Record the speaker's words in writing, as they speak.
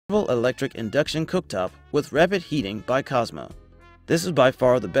Electric Induction Cooktop with Rapid Heating by Cosmo. This is by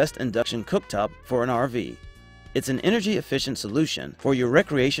far the best induction cooktop for an RV. It's an energy-efficient solution for your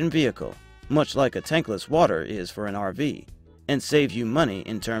recreation vehicle, much like a tankless water is for an RV, and saves you money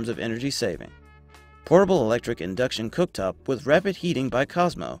in terms of energy saving. Portable Electric Induction Cooktop with Rapid Heating by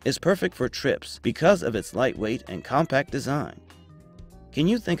Cosmo is perfect for trips because of its lightweight and compact design. Can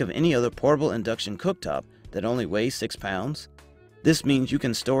you think of any other portable induction cooktop that only weighs 6 pounds? This means you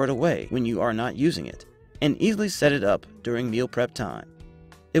can store it away when you are not using it, and easily set it up during meal prep time.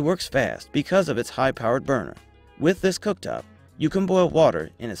 It works fast because of its high-powered burner. With this cooktop, you can boil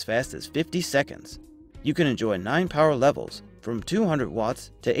water in as fast as 50 seconds. You can enjoy 9 power levels from 200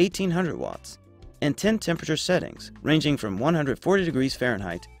 watts to 1800 watts, and 10 temperature settings ranging from 140 degrees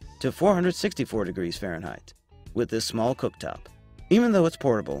Fahrenheit to 464 degrees Fahrenheit with this small cooktop. Even though it's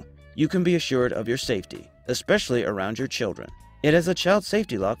portable, you can be assured of your safety, especially around your children. It has a child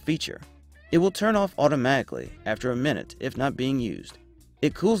safety lock feature. It will turn off automatically after a minute if not being used.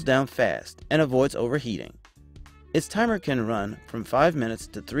 It cools down fast and avoids overheating. Its timer can run from 5 minutes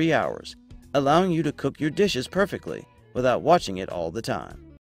to 3 hours, allowing you to cook your dishes perfectly without watching it all the time.